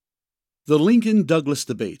The Lincoln-Douglas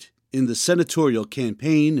debate in the senatorial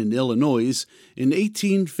campaign in Illinois in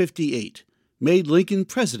 1858 made Lincoln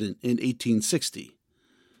president in 1860.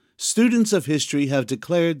 Students of history have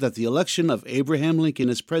declared that the election of Abraham Lincoln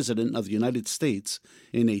as President of the United States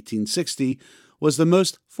in 1860 was the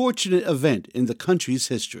most fortunate event in the country's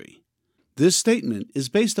history. This statement is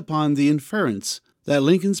based upon the inference that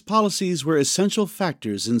Lincoln's policies were essential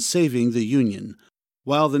factors in saving the Union,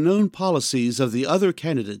 while the known policies of the other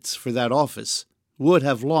candidates for that office would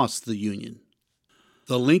have lost the Union.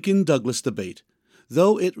 The Lincoln-Douglas debate,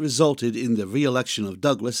 though it resulted in the re-election of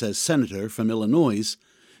Douglas as senator from Illinois,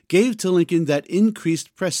 gave to Lincoln that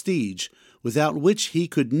increased prestige without which he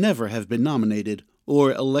could never have been nominated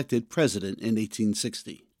or elected president in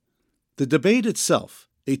 1860. The debate itself,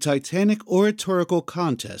 a titanic oratorical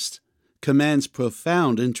contest, commands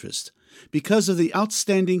profound interest because of the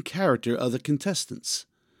outstanding character of the contestants,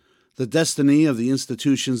 the destiny of the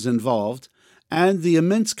institutions involved, and the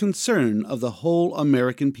immense concern of the whole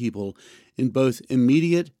American people in both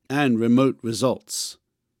immediate and remote results.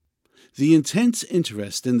 The intense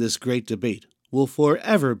interest in this great debate will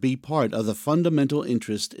forever be part of the fundamental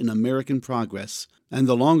interest in American progress and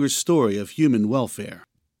the longer story of human welfare.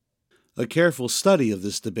 A careful study of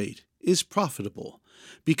this debate is profitable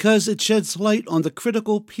because it sheds light on the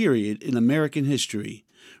critical period in American history,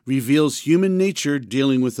 reveals human nature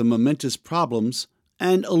dealing with the momentous problems,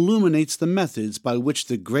 and illuminates the methods by which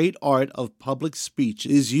the great art of public speech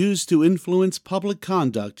is used to influence public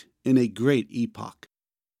conduct in a great epoch.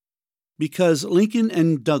 Because Lincoln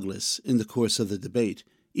and Douglas, in the course of the debate,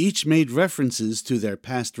 each made references to their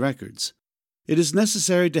past records, it is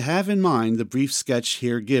necessary to have in mind the brief sketch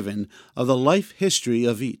here given of the life history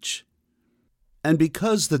of each. And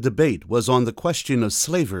because the debate was on the question of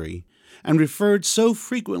slavery, and referred so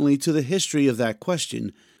frequently to the history of that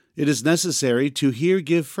question, it is necessary to here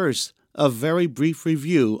give first a very brief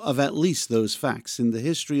review of at least those facts in the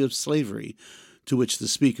history of slavery to which the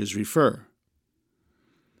speakers refer.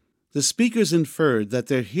 The speakers inferred that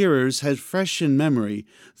their hearers had fresh in memory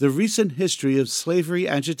the recent history of slavery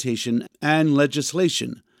agitation and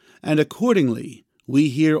legislation, and accordingly, we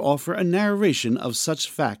here offer a narration of such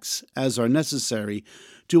facts as are necessary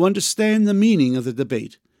to understand the meaning of the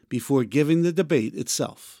debate before giving the debate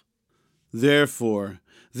itself. Therefore,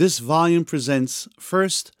 this volume presents,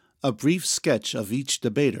 first, a brief sketch of each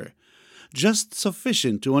debater, just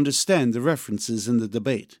sufficient to understand the references in the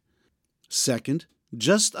debate. Second,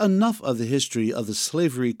 just enough of the history of the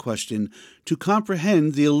slavery question to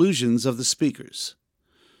comprehend the allusions of the speakers.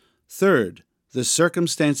 Third, the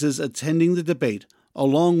circumstances attending the debate,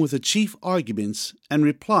 along with the chief arguments and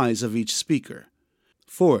replies of each speaker.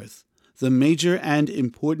 Fourth, the major and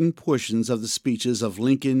important portions of the speeches of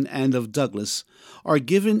Lincoln and of Douglas are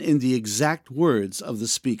given in the exact words of the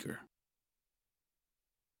speaker.